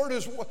second word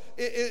is,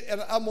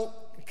 and I'm going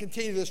to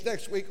continue this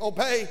next week,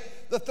 obey.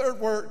 The third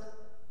word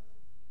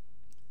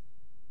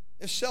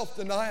is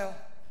self-denial.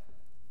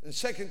 In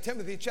 2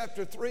 Timothy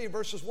chapter 3,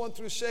 verses 1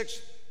 through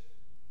 6,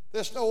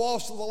 this know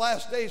also the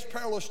last days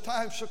perilous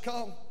times shall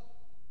come.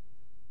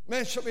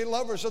 Men shall be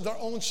lovers of their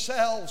own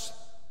selves.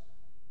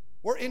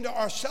 We're into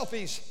our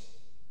selfies.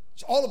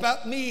 It's all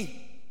about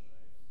me.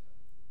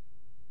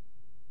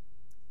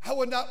 I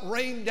would not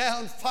rain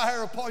down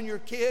fire upon your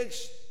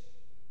kids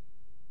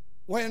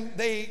when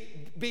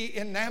they be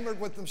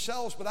enamored with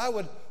themselves, but I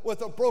would,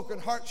 with a broken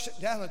heart, sit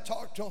down and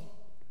talk to them.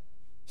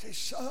 Say,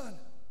 son,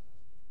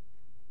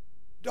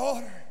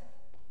 daughter,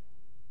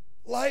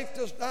 life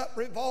does not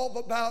revolve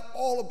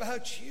all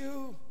about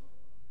you.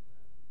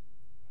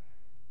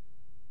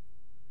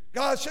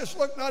 God says,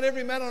 look not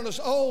every man on his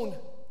own,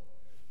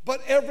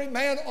 but every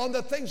man on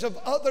the things of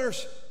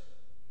others.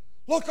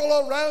 Look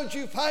all around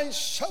you, find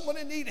someone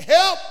in need.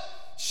 Help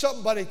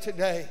somebody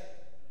today.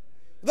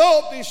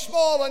 Though it be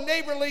small, a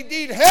neighborly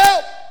deed,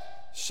 help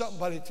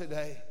somebody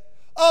today.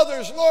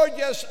 Others, Lord,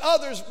 yes,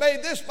 others, may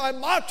this my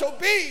motto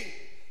be.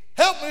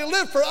 Help me to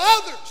live for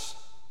others,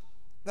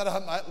 that I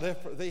might live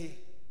for thee.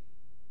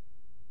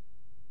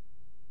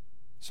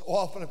 So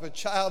often if a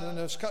child in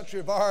this country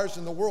of ours,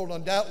 in the world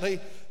undoubtedly,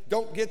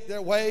 don't get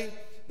their way,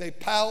 they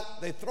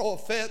pout, they throw a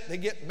fit, they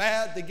get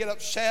mad, they get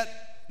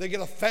upset, they get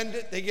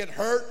offended, they get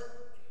hurt,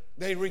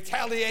 they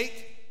retaliate.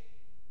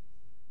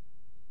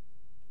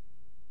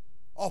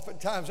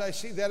 Oftentimes I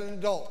see that in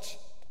adults.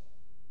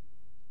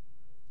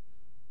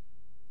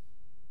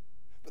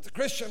 But the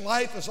Christian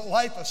life is a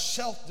life of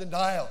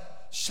self-denial,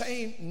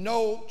 saying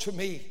no to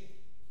me.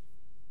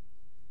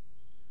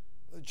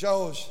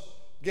 Joe's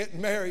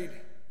getting married.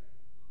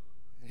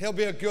 He'll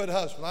be a good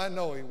husband. I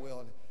know he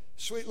will.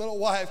 Sweet little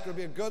wife, going to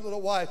be a good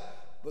little wife.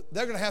 But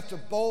they're going to have to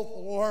both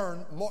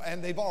learn more,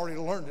 and they've already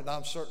learned it,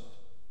 I'm certain,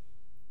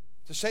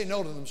 to say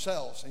no to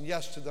themselves and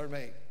yes to their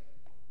mate.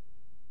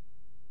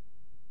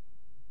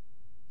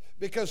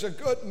 Because a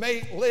good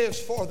mate lives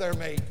for their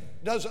mate,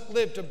 doesn't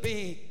live to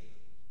be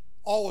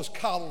always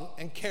coddled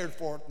and cared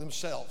for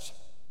themselves.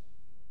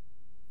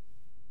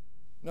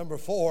 Number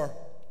 4,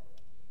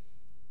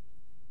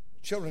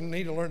 children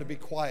need to learn to be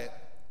quiet.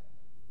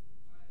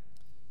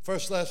 1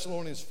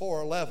 Thessalonians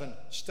 4:11,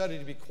 study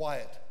to be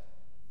quiet.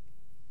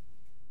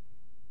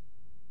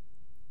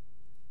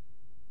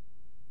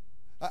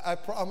 I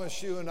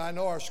promise you, and I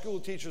know our school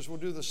teachers will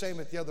do the same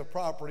at the other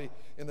property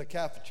in the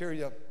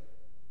cafeteria.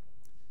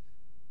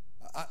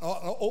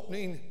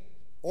 Opening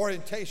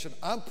orientation,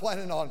 I'm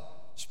planning on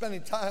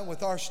spending time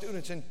with our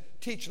students and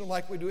teaching them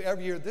like we do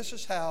every year. This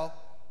is how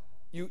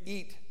you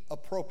eat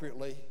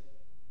appropriately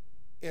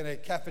in a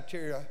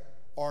cafeteria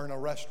or in a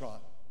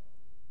restaurant.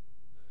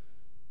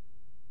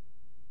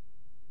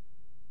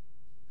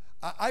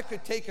 I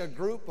could take a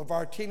group of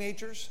our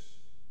teenagers,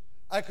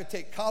 I could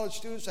take college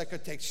students, I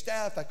could take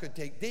staff, I could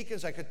take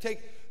deacons, I could take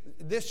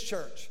this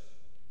church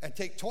and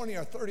take 20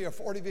 or 30 or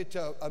 40 of you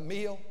to a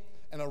meal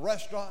in a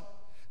restaurant,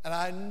 and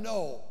I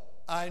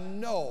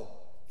know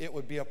it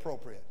would be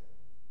appropriate.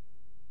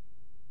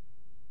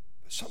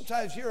 But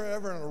sometimes you're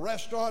ever in a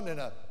restaurant and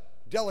a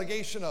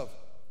delegation of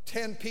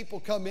 10 people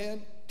come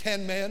in,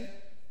 10 men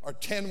or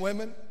 10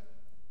 women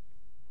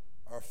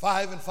or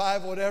 5 and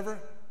 5, whatever,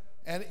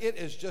 and it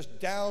is just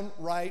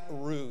downright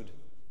rude.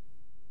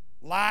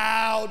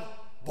 Loud,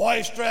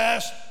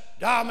 boisterous,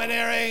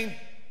 domineering,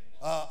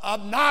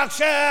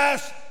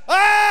 obnoxious,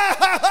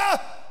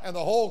 and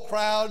the whole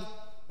crowd,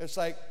 it's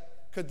like,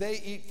 could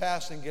they eat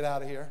fast and get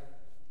out of here?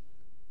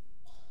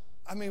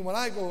 I mean, when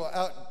I go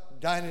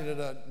out dining at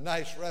a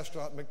nice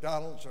restaurant,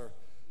 McDonald's or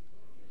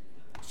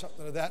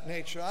something of that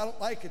nature, I don't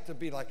like it to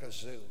be like a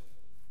zoo.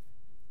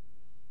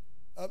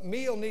 A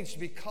meal needs to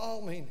be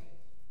calming.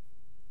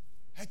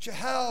 At your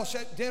house,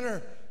 at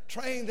dinner,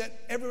 train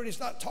that everybody's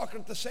not talking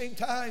at the same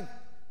time.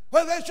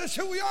 Well, that's just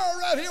who we are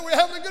around here. We're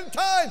having a good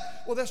time.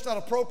 Well, that's not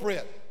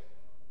appropriate.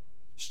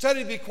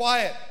 Study to be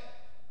quiet.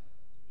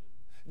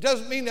 It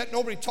doesn't mean that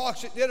nobody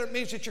talks at dinner. It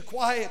means that you're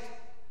quiet.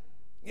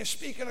 You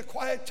speak in a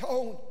quiet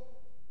tone.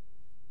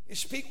 You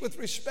speak with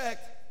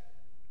respect.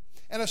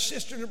 And a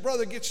sister and a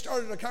brother get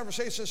started in a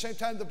conversation at the same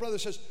time. The brother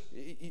says,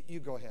 you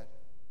go ahead.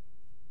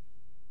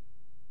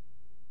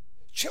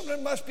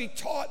 Children must be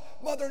taught,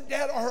 mother and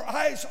dad, are her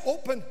eyes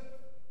open.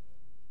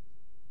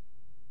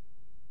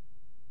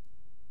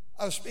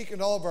 I was speaking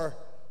to all of our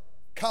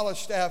college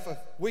staff a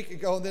week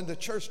ago, and then the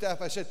church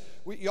staff, I said,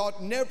 you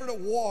ought never to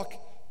walk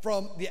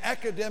from the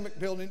academic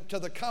building to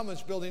the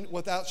commons building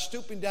without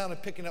stooping down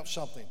and picking up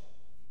something.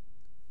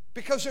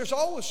 Because there's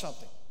always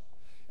something.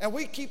 And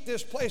we keep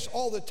this place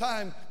all the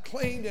time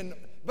cleaned,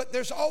 but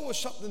there's always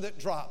something that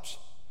drops.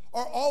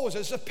 Or always,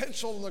 there's a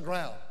pencil on the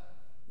ground.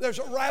 There's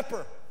a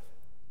wrapper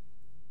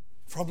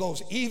from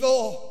those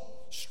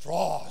evil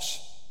straws.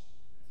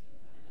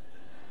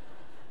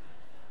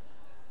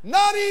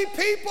 Nutty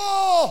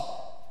people!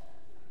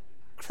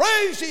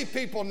 Crazy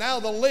people. Now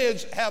the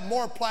lids have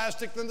more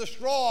plastic than the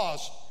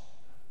straws.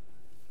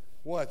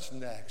 What's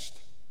next?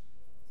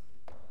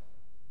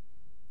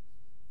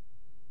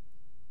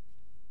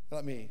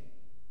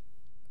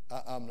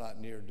 I'm not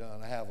near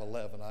done. I have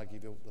 11. I'll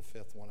give you the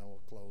fifth one and we'll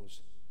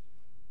close.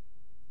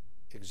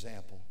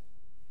 Example.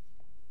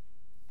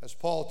 As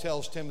Paul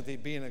tells Timothy,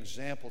 be an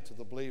example to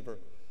the believer.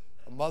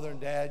 A mother and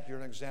dad, you're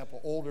an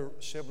example. Older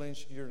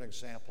siblings, you're an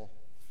example.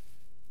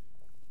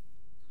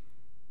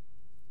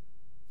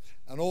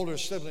 An older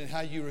sibling,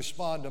 how you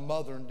respond to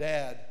mother and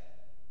dad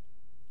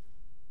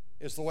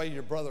is the way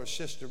your brother or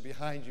sister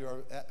behind you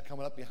or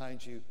coming up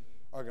behind you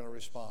are going to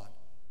respond.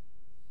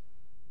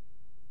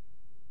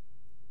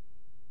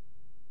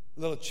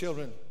 Little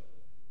children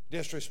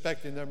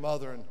disrespecting their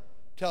mother and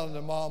telling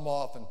their mom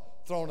off and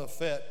throwing a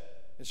fit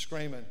and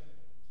screaming.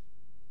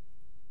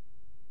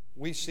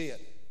 We see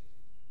it.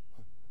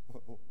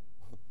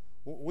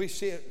 We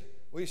see it.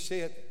 We see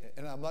it,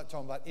 and I'm not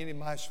talking about any of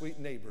my sweet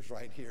neighbors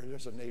right here.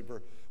 There's a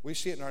neighbor. We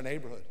see it in our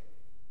neighborhood.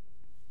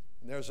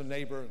 And there's a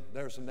neighbor, and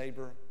there's a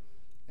neighbor.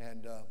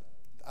 And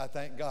I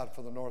thank God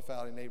for the North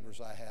Valley neighbors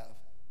I have.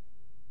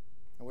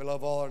 And we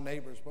love all our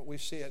neighbors, but we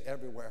see it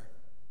everywhere.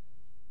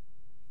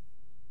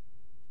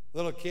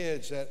 Little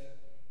kids that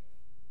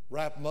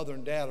wrap mother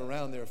and dad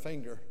around their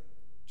finger,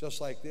 just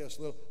like this.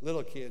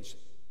 Little kids,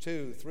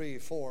 2, 3,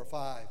 4,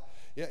 5.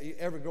 Yeah, you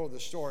ever go to the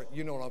store,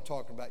 you know what I'm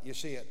talking about. You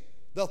see it.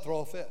 They'll throw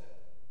a fit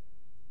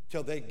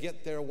till they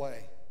get their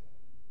way.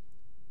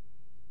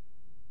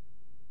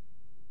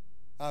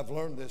 I've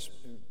learned this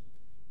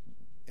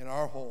in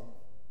our home.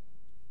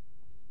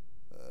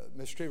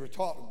 Miss Trevor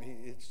taught me,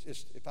 it's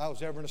just, if I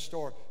was ever in a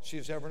store, she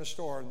was ever in a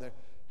store and they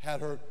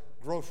had her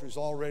groceries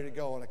all ready to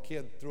go and a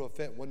kid threw a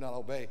fit, would not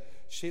obey,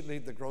 she'd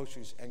leave the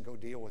groceries and go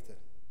deal with it.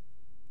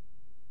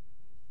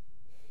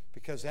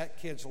 Because that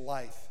kid's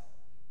life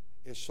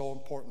is so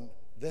important.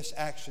 This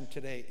action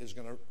today is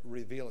going to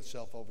reveal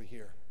itself over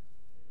here.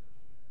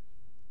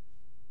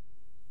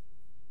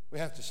 We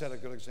have to set a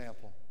good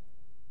example.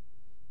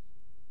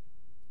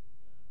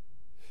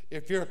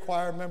 If you're a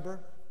choir member,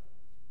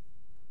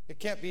 it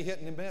can't be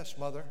hit and miss,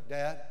 mother,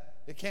 dad.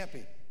 It can't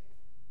be.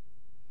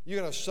 You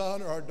got a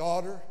son or a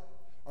daughter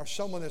or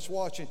someone that's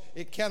watching,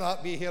 it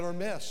cannot be hit or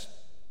miss.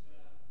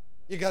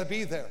 You got to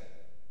be there.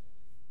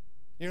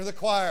 You're in the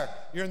choir,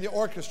 you're in the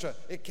orchestra.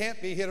 It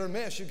can't be hit or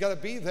miss. You've got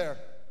to be there.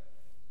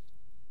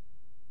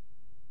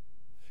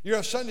 You're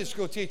a Sunday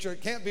school teacher.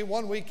 It can't be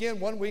 1 week in,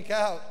 1 week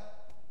out.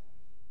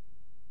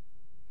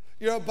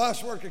 You're a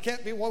bus worker. It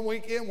can't be 1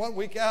 week in, 1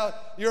 week out.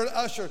 You're an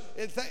usher.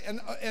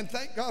 And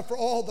thank God for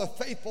all the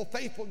faithful,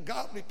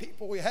 godly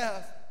people we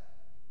have.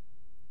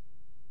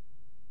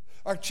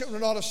 Our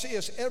children ought to see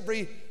us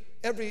every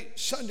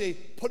Sunday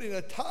putting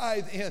a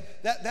tithe in.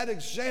 That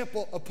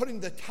example of putting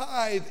the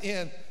tithe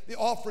in the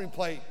offering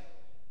plate.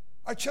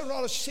 Our children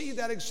ought to see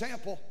that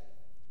example.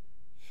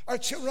 Our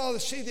children ought to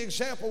see the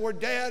example where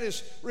dad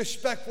is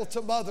respectful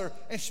to mother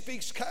and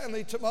speaks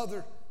kindly to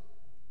mother.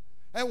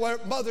 And where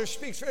mother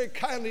speaks very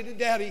kindly to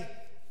daddy.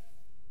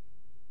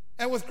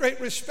 And with great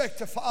respect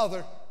to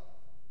father.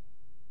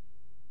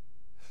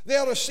 They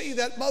ought to see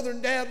that mother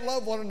and dad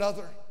love one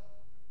another.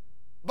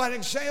 By an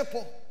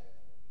example.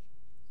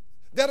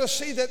 They ought to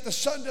see that the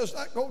sun does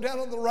not go down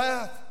on the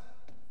wrath.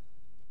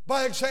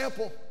 By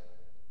example.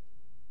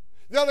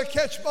 They ought to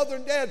catch mother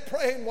and dad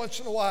praying once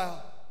in a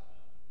while.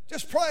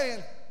 Just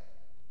praying.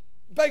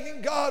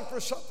 Begging God for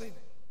something.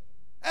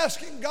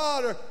 Asking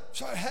God, or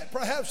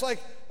perhaps like,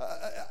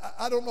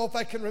 I don't know if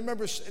I can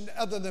remember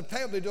other than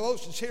family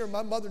devotions here,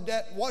 my mother and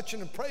dad watching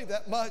and pray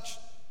that much.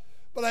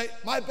 But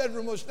my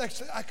bedroom was next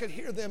to, I could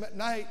hear them at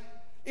night.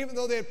 Even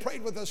though they had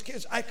prayed with us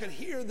kids, I could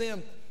hear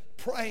them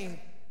praying.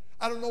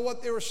 I don't know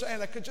what they were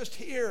saying. I could just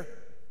hear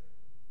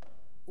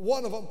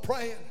one of them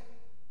praying.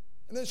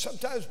 And then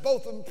sometimes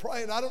both of them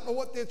praying. I don't know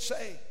what they'd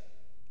say.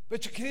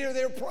 But you can hear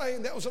they were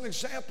praying. That was an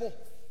example.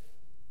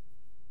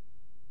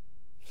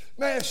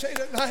 May I say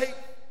tonight,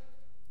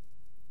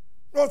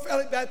 North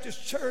Valley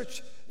Baptist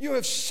Church, you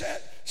have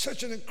set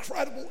such an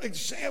incredible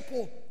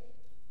example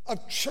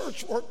of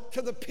church work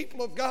to the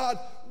people of God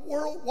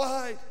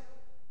worldwide.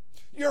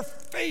 Your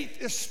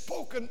faith is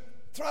spoken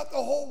throughout the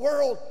whole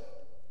world,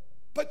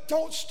 but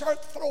don't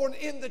start throwing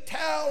in the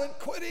towel and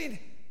quitting.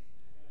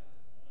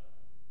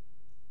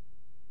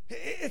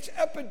 It's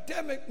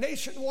epidemic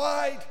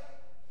nationwide.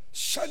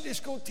 Sunday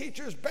school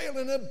teachers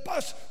bailing, and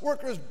bus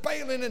workers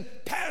bailing, and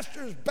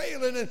pastors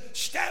bailing, and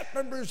staff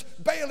members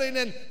bailing,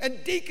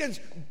 and deacons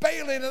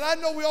bailing. And I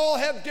know we all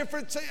have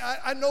different things.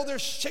 I know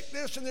there's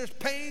sickness and there's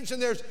pains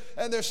and there's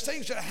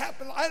things that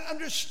happen. I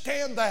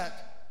understand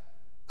that.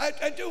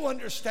 I do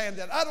understand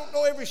that. I don't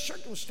know every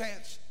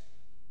circumstance.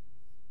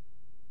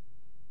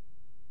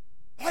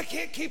 I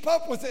can't keep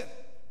up with it.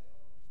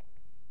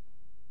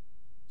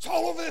 It's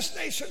all over this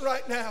nation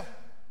right now.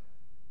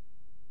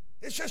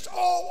 It's just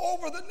all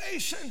over the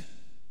nation.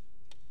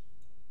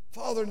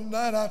 Father,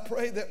 tonight I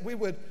pray that we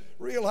would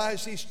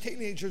realize these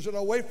teenagers that are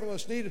away from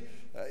us need,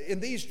 in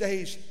these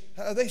days,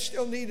 they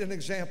still need an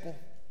example.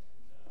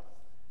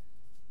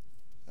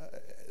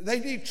 They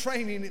need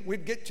training.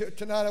 We'd get to it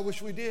tonight. I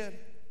wish we did.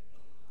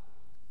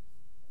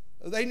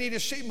 They need to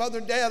see mother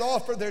and dad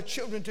offer their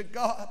children to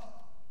God.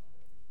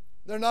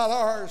 They're not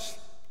ours.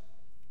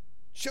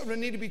 Children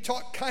need to be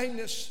taught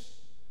kindness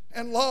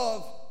and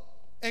love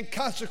and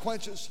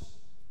consequences.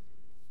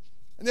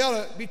 And they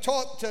ought to be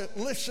taught to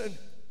listen.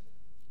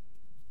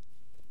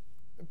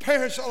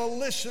 Parents ought to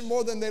listen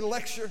more than they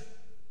lecture.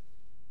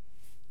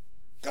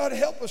 God,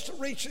 help us to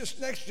reach this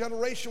next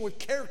generation with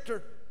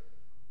character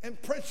and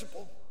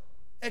principle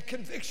and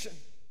conviction.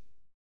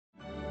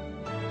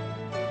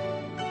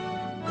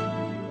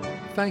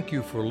 Thank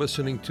you for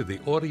listening to the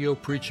audio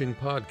preaching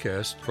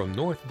podcast from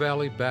North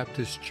Valley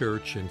Baptist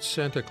Church in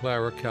Santa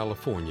Clara,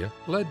 California,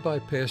 led by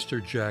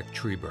Pastor Jack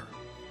Trieber.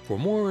 For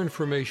more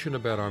information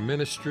about our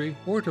ministry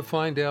or to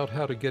find out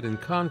how to get in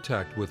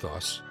contact with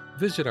us,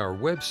 visit our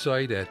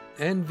website at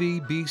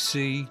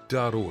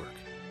nvbc.org.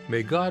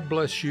 May God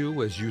bless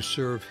you as you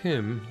serve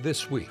Him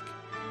this week.